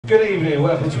Good evening,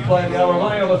 welcome to Playing the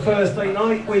RMA on a Thursday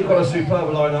night. We've got a superb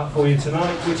lineup for you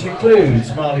tonight, which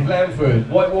includes Marley, Blandford,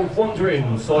 White Wolf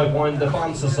Wandering, Sidewinder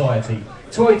Fun Society,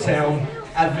 Toy Town,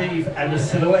 Aviv and the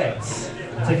Silhouettes.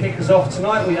 To kick us off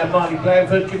tonight, we have Marley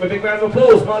Blandford. Give him a big round of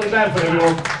applause. Marley Blandford,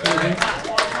 everyone.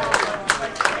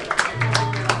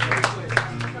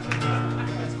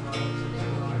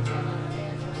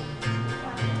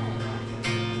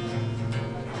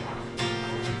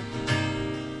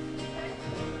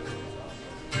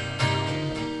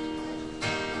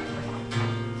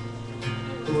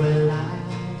 Well, I'm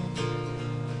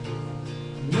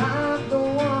not the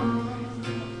one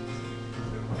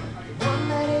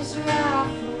that is right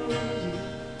for you.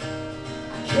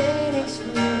 I can't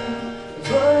explain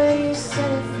what you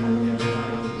said from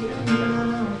you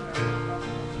now.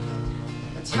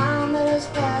 The time that has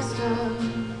passed us,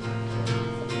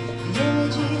 the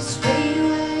images fade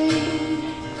away.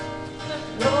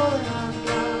 Know that I've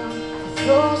got the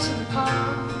thoughts of the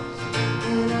past,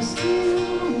 and I still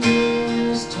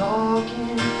miss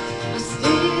talking, I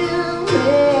still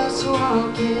miss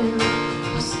walking,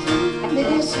 I still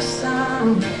miss the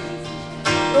sound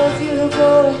of your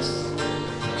voice,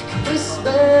 like a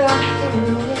whisper in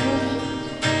the wind.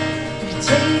 It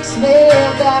takes me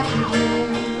back again.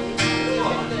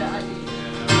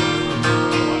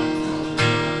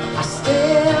 I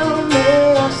still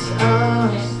miss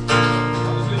us.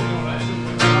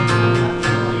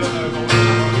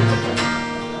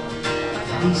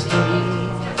 These days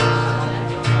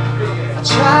I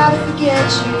try to forget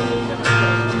you,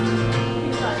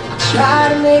 I try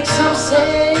to make some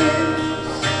sense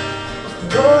of the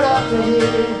road up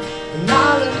ahead and I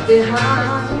look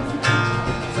behind.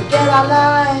 Forget our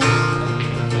lives,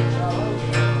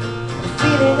 the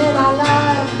feeling in our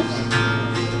lives,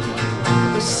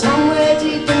 but somewhere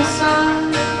deep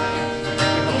inside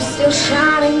you're still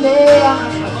shining there.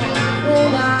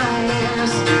 When I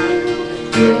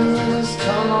still miss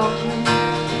talking,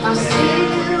 I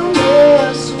still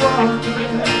miss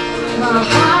walking, my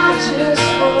heart just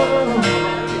full.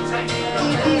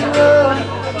 Keep it up,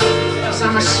 'cause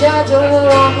I'm a shadow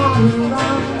on the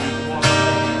run,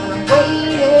 and I'm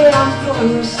waiting for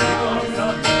your song.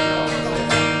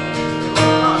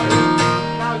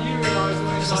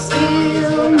 'Cause I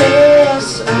still miss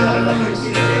us.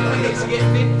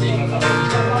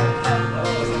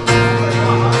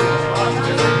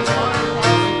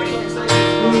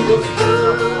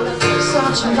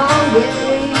 Such a long way,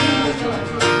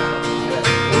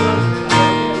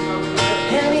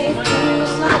 and it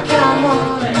feels like I'm on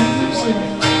losing.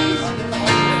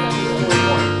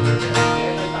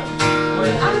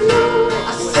 I know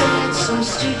I said some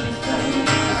stupid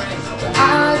things, but I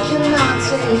cannot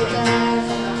take that.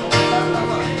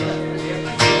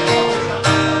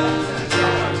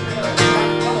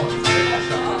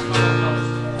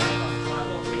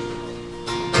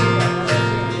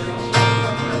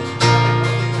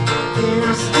 And I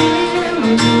still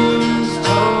miss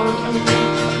talking,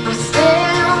 I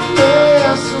still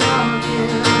miss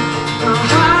walking, my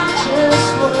heart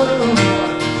just won't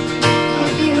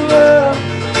give you up,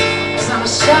 'cause I'm a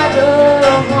shadow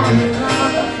on the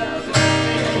run,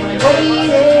 and I'm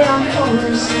waiting for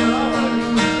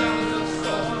someone.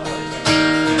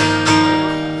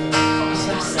 'Cause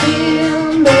I still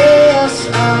miss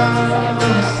us.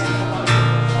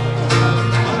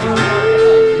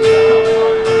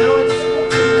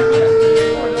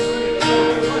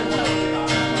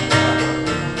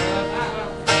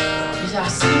 I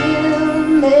still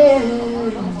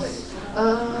miss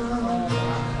us.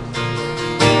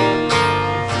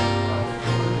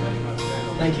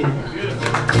 Thank you.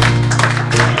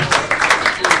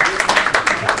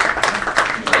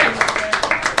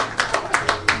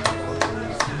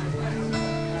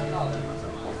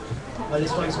 Well,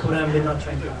 this one's called Midnight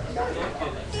Train.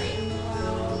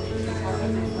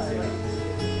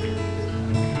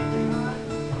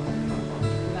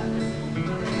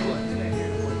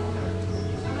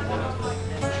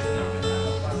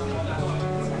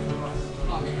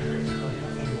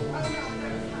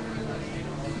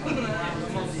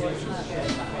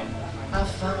 I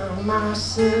found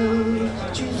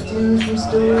myself drifting from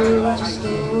store to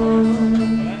store,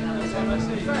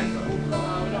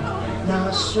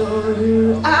 not sure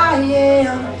who I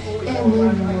am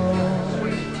anymore.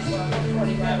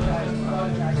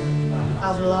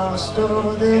 I've lost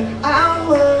all that I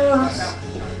once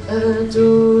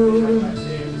adored,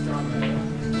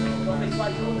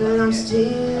 but I'm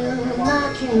still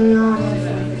knocking on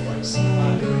every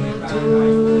single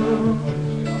door.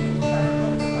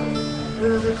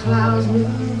 The clouds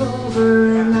move over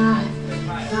and I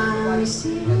finally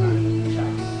see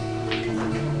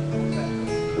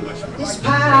this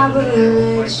power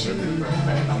lets you.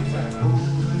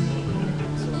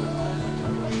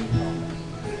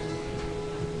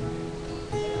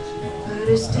 But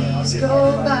as days go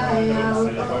by, I'll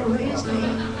always be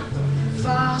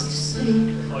fast asleep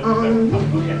on the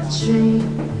midnight train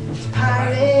to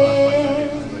Paris.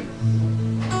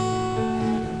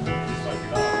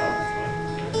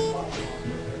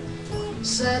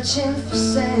 Searching for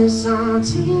sense on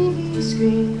TV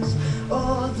screens,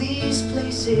 all these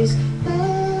places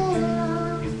that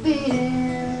I've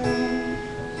been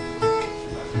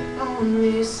on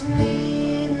this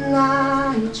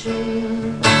midnight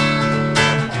train.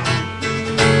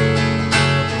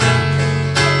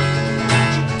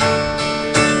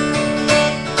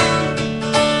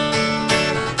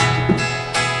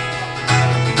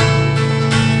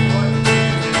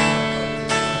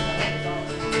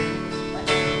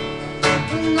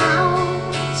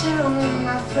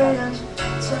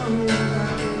 Tell me, my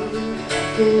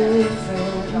good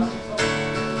friend,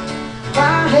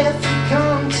 why have you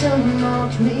come to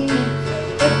mock me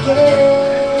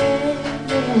again?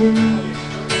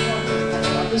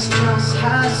 This trust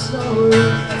has slowly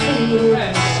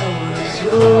faded, so is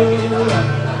yours.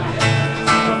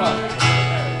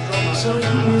 So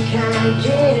you can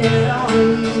get all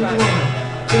you want,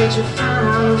 get your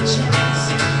final chance.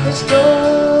 Let's go.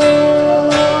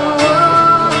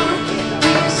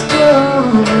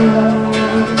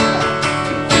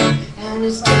 And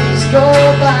as days go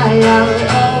by, I'll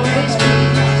always be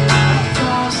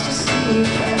fast asleep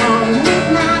on a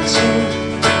midnight train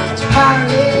to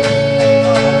Paris.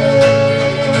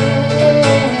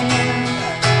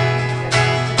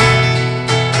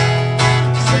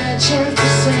 Searching for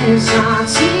sense on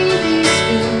TV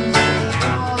screens,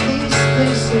 all these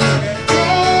places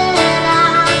that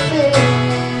I've been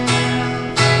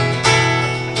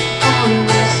on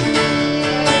this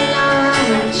midnight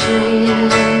train.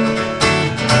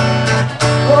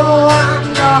 Oh, I'm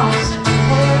lost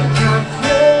and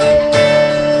confused,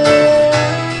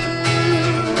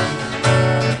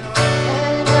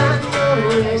 and I know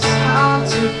it's hard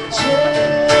to judge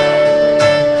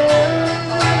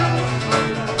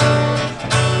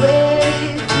where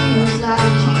it feels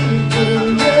like you've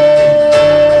been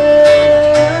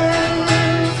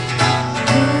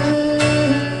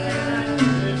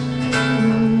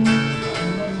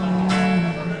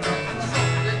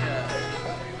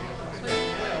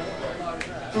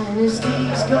And as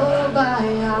days go by,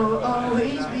 I will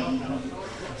always be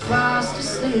fast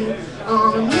asleep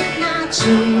on a midnight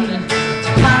train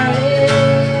to Paris.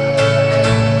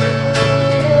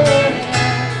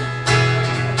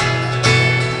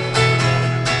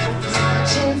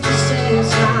 Searching for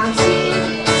sense on TV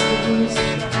screens,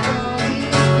 all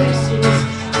these places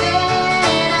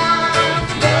that I've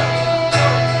been.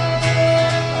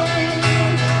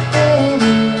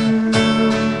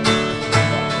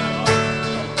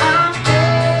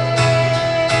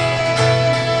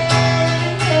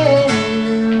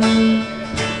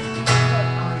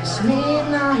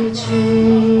 Midnight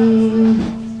train.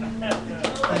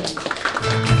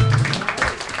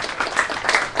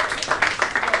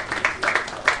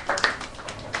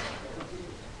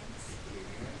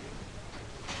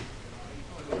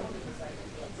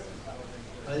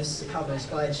 This is a cover, it's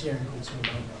by Ed Sheeran called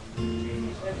Tomorrow.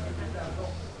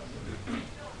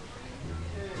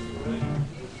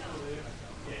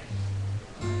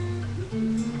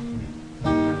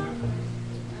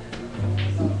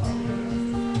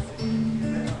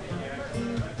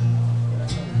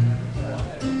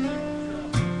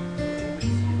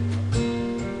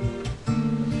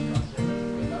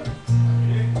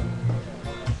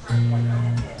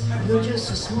 You're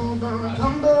just a small brown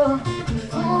bumble,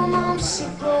 4 months you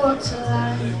brought to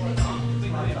life.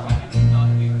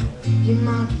 You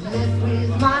might be left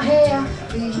with my hair,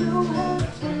 but you have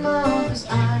your mother's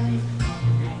eye.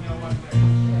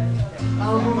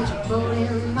 I'll hold your boat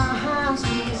in my hands,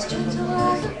 be as gentle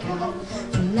as I can.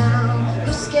 For now,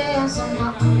 your scales on my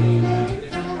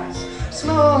unmade dress,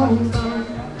 small bun,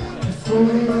 4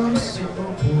 months you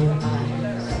brought your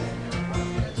eyes.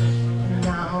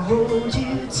 I'll hold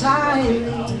you tightly,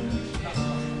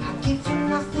 I'll give you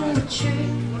nothing but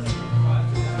truth.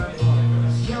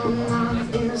 If you're not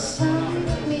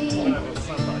inside me,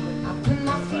 I'll put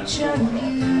my future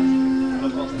in you.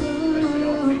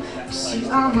 'Cause you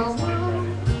are my one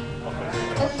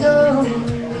and only.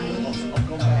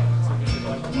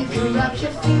 You can wrap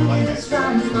your fingers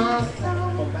round my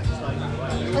thumb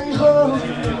and hold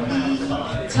me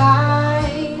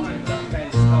tight.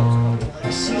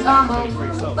 'Cause you are my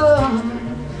one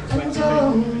and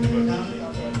only.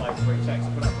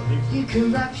 You can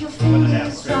wrap your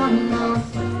fingers round my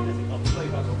thumb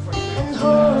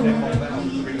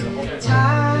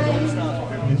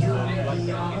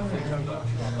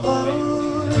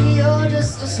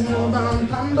Snow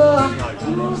bumper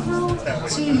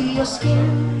to your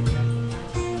skin,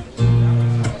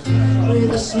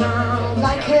 with a smile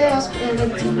like hers and a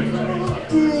dimple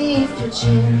beneath your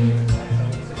chin.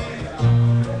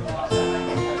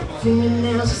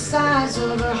 Fingernails the size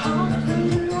of her heart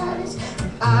and eyes,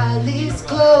 eyelids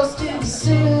close to be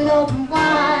soon open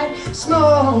wide.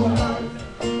 Small bump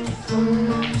from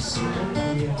my soul.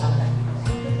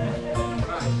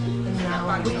 And now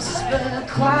I whisper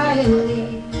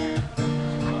quietly,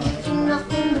 I give you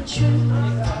nothing but truth.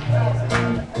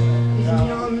 If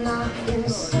you're not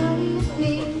inside of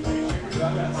me,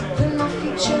 then my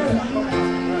future is you.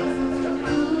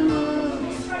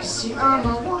 You see, I'm a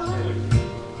one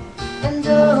and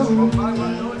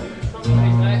only.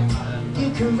 You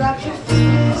can wrap your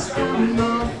fingers around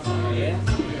my thumb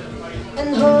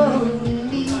and hold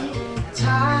me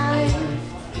tight.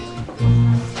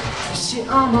 You see,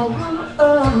 I'm a one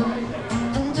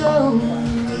and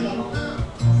only.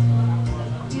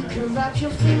 You can wrap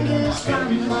your fingers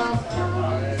around my thumb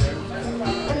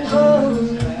and hold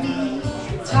me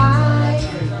tight.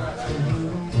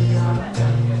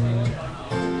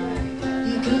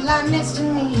 You can lie next to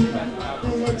me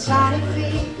with a tiny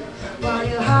feet while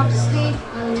you're half asleep.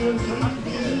 How will you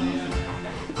be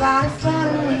right in front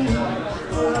of me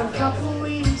for a couple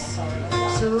weeks?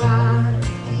 So I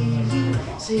hear you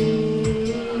say,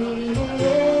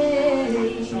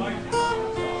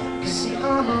 'cause see,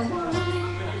 I'm a one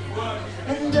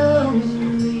and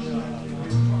only.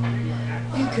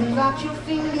 You can wrap your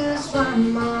fingers around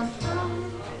my thumb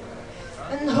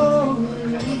and hold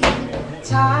me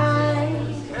tight.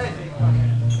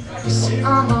 You see,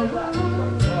 I'm a one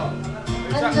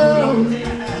and only.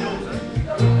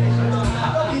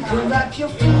 You can wrap your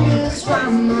fingers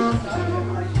around my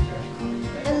thumb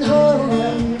and hold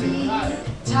me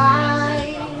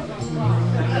tight.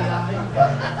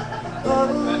 Oh,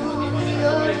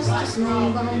 you're just a small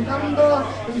bumble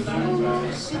and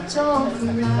fools you told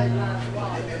from life.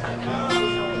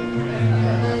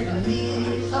 I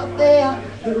believe up there,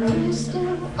 but we're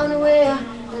still unaware.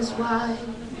 That's why.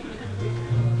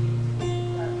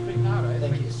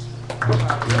 Thank you.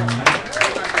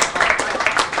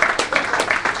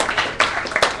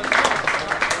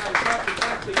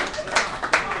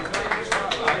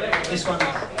 This one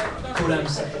called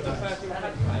Second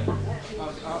Life.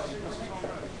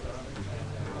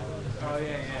 Oh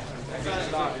yeah.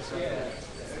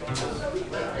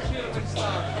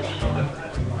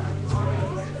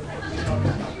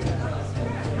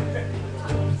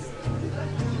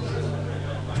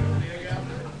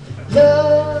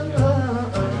 Love,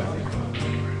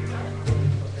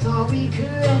 thought we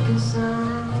could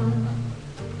reconcile,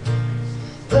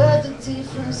 but the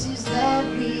difference is that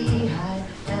we hide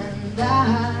and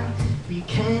that we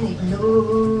can't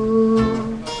ignore.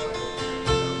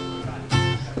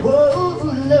 Whoa,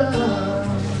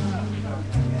 love,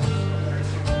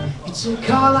 you took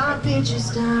all our pictures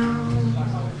down.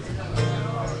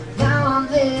 Now I'm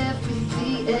left with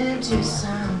the empty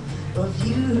sound of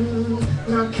you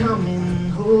not coming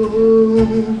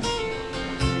home.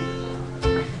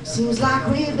 Seems like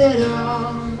we're better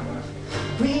off,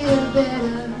 we're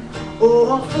better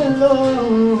off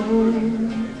alone.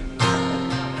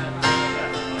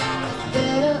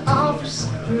 Better off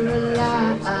separate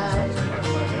lives,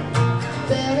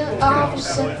 better off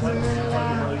separate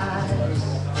lives.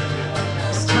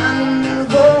 It's time to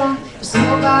move on, 'cause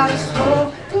nobody's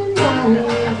holding on.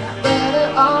 We're better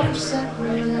off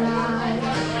separate lives.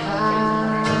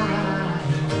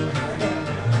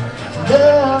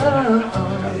 Love,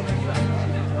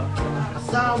 I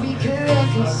thought we could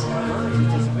reconcile,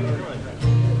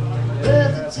 but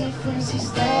the difference is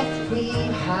that we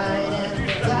hide and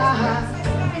die.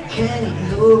 We can't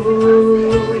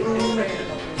ignore.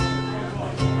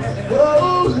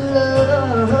 Oh,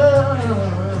 love,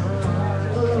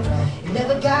 it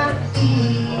never got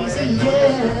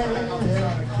easier.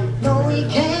 No, we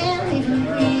can't even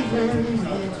breathe when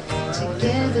we're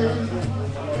together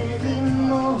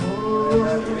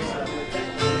anymore.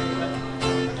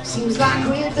 Seems like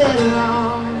we're better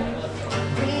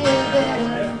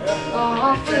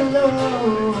off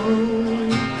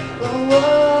alone. Oh,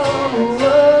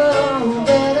 oh, oh,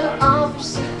 better off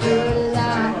separate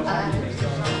lives,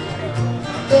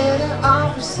 better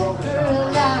off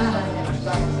separate lives.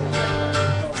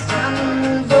 It's time to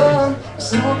move on,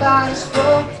 'cause nobody's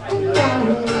broken down.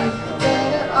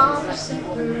 Better off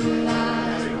separate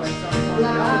lives,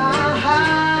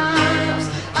 lives.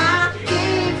 I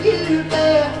gave you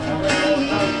back the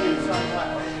keys,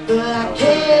 but I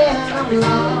can't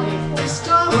unlock the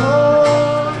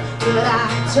store. But I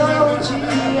told you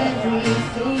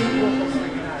everything,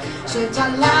 so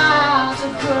our lives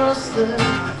across the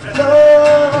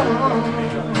floor.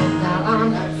 Now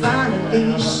I'm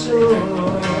finally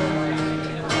sure.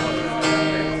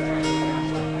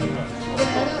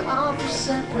 Better off for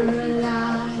separate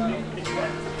lives.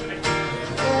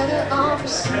 Better off for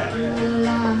separate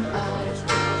lives.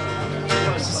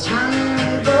 It's time to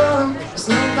move on. There's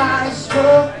nobody's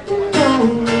broken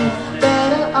on me.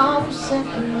 Better off for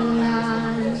separate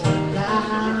lives.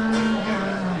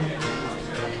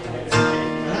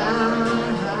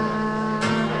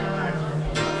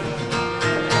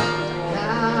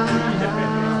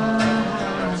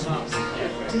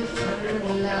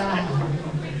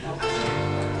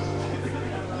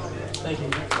 Thank you.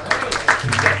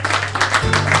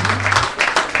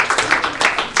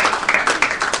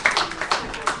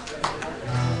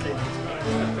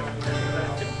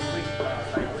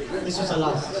 This was our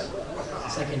last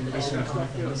second edition kind of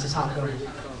thing. This is hardcore.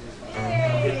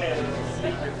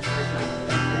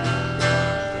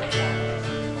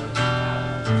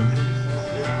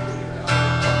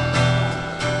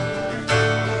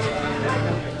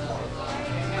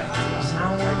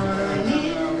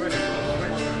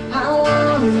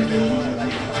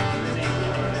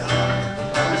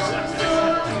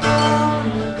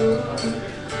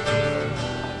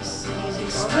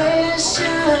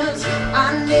 Expressions I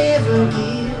never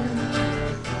give.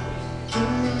 Keep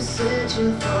me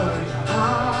searching for a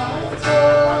heart.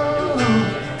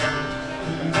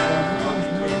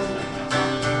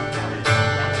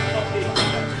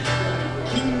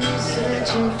 Keep me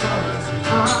searching for a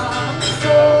heart.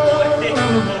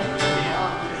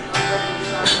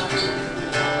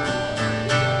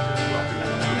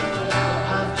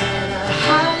 I've been a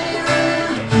hiding,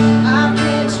 I've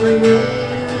been to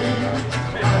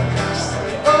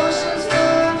oceans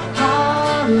full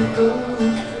heart of gold.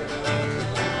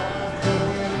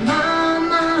 My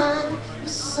mind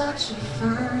is such a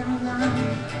fine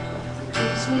line.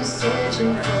 Keeps me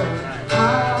searching for a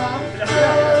heart of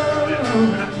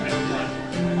gold.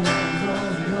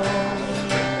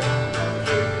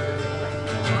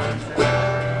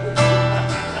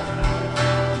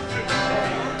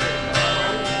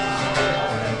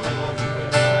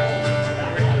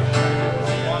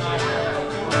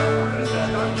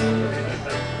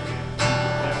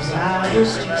 I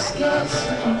was just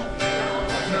guessing my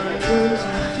words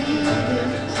and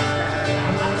feelings.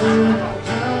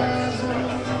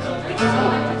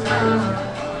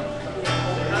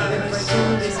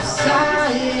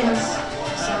 Science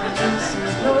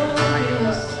is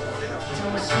glorious.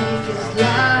 Don't speak as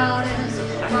loud as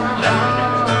my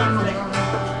heart.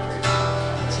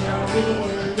 Tell me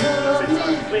you love me.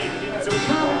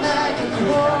 Come back and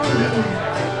hold me.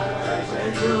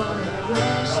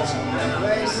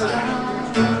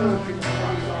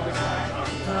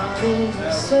 In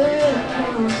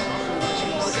circles,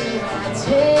 chasing my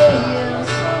tails,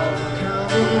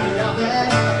 coming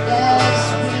back as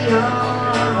we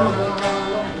are.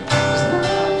 There's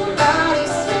nobody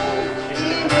said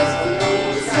it was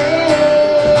easy.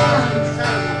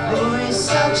 Oh, it's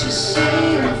such a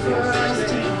shame for us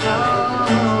to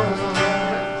fall.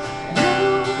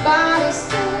 Nobody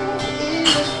said it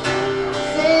was easy.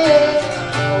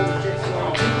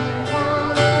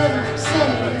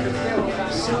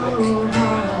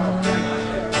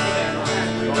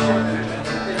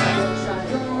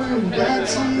 Going back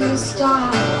to the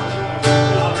start.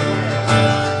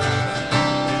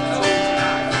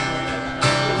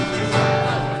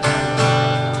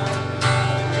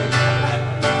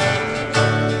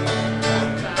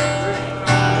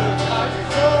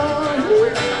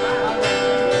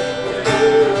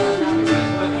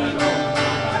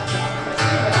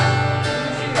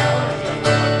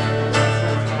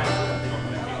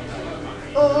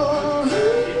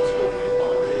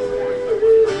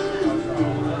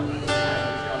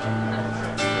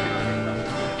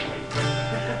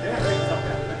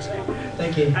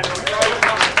 Thank you.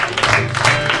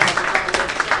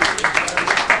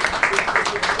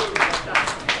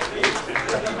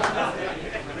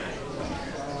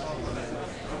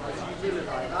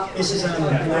 This is my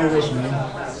original.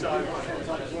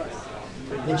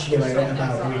 Literally I wrote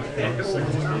about a week ago. So.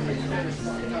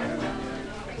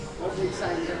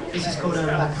 This is called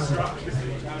Back Home.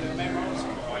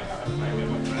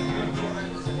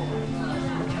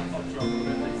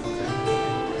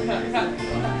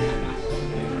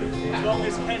 As long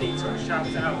as Kenny sort of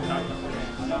shouts out, like,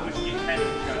 we should get Kenny to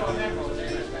go.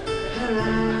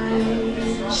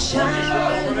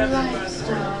 Shine like a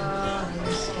star in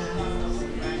the sky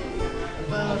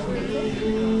above me.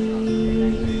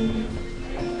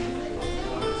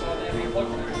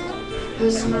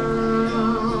 Her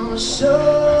smile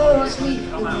so draws me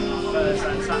away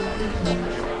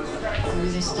through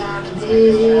this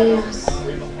darkness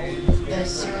that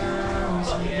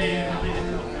surrounds me.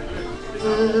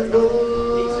 But all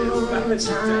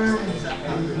time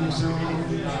moves on,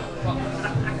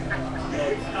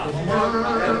 with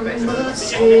none but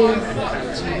strength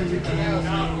to carry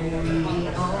on.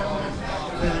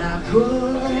 But I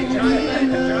pull you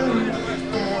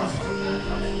that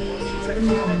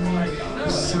freedom. The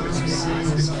sun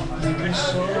says you can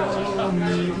show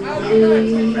me the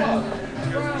way,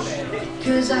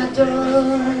 'cause I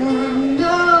don't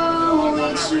know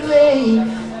which way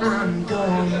I'm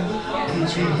going.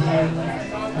 Could you help me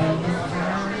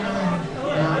find my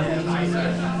way?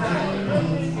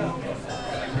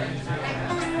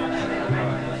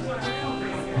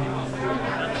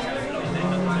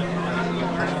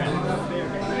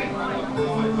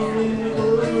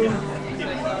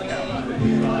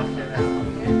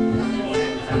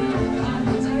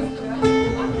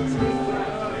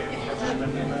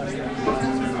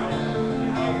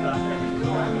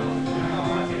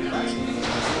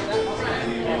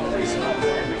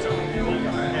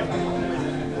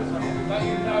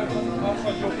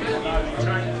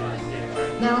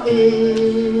 Now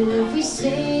every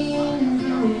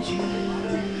single dream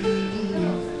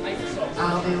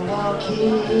I'll be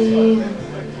walking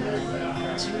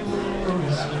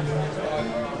towards you,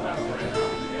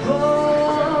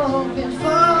 hoping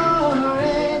for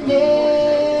an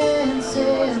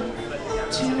answer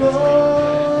to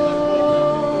all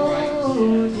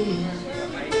this.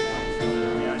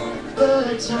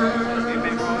 But time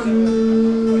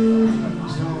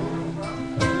moves on,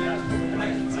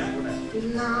 with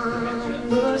none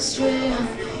but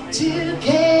strength to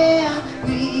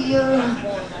carry on.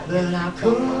 But I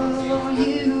call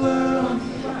you up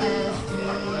at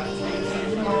 3 in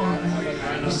the morning.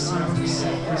 The sun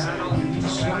says you can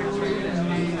show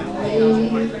me the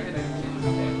way,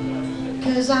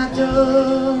 'cause I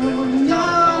don't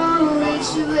know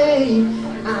which way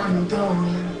I'm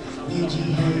going. Could you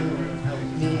help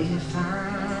me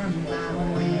find my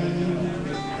way?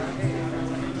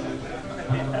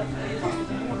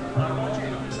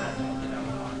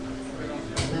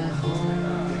 At home.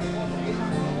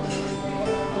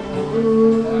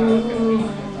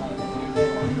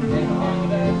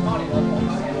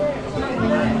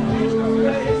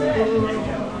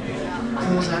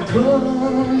 'Cause I call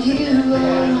you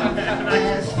up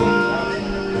at 3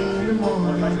 in the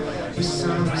morning. The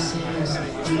sun says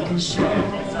you can show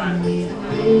me the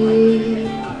way,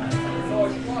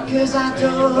 'cause I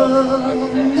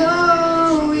don't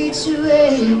know which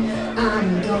way I'm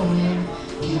going.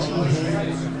 Could you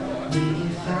help me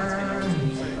find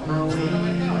my way?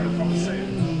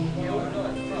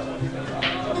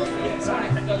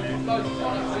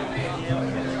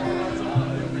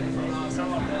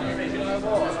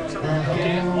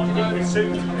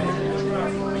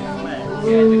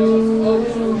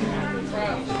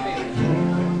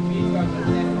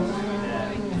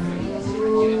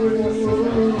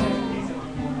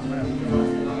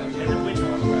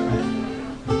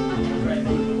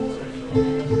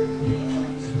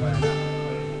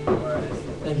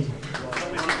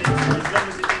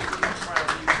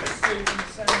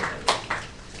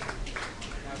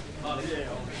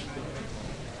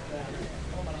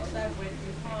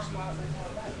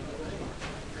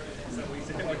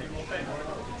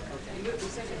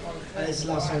 This is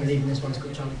the last time leaving. This one's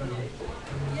called Charlie Brown.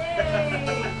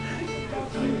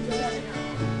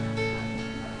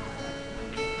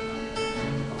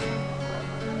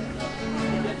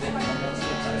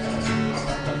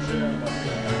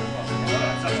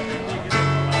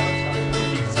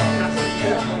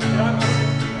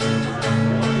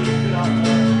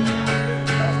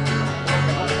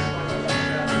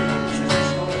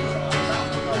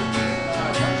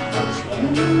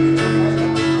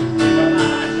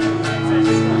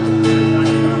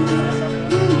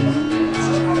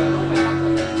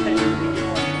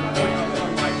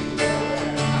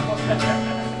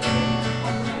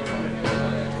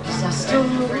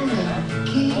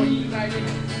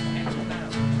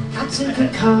 I took a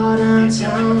car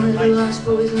downtown with the lost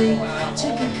boys me.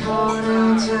 Took a car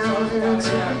downtown and I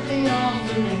took a bit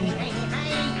off of me.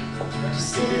 Just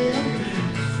set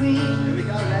free.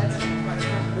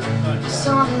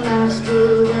 Saw the lights go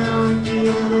down at the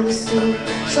end of the sea.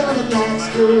 Saw the lights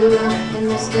go down and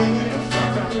they're standing in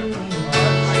front of me.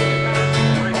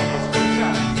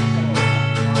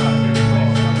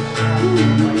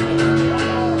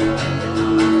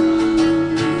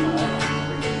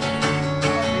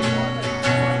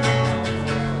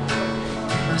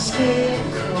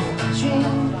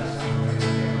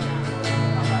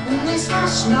 they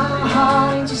smash my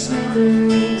heart into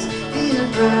smithereens. The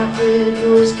bright red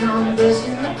rose come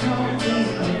bursting the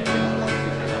concrete.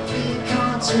 It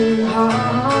can't too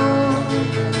hard.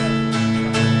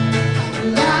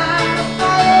 Light a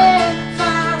fire,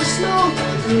 fire and smoke.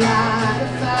 Light a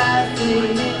fire,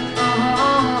 fading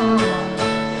on.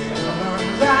 I'm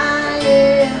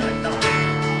crying,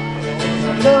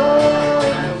 alone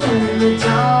in the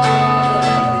dark.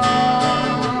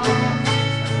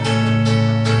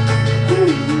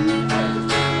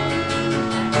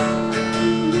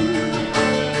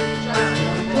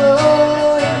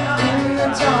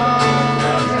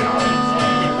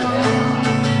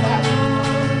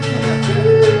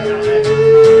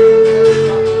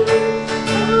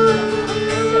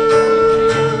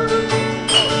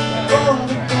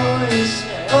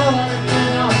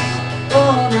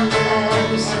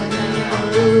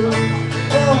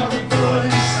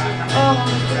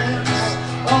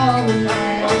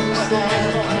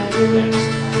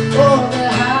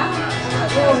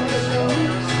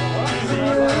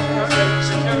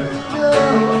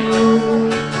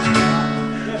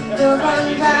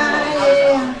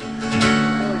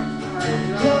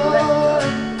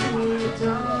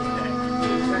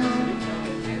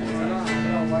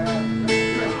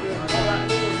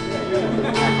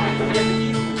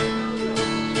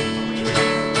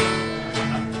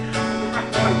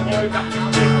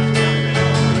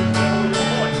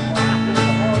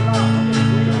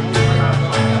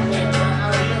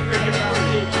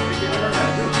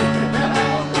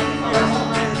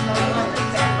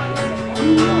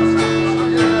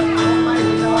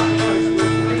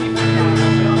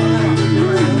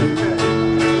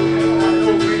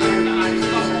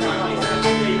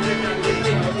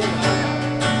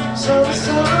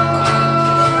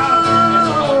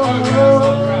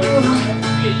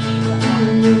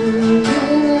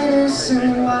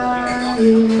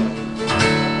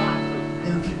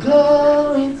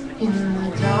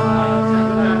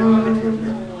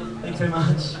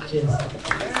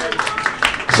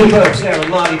 Superb Sarah and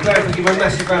Marley. Blandford, give them a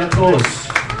massive round of applause.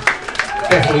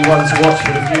 Definitely one to watch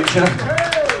for the future.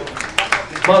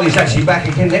 Marley's actually back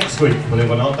again next week, believe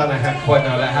it or not. I don't know quite know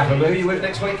how that happened. Who are you with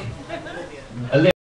next week?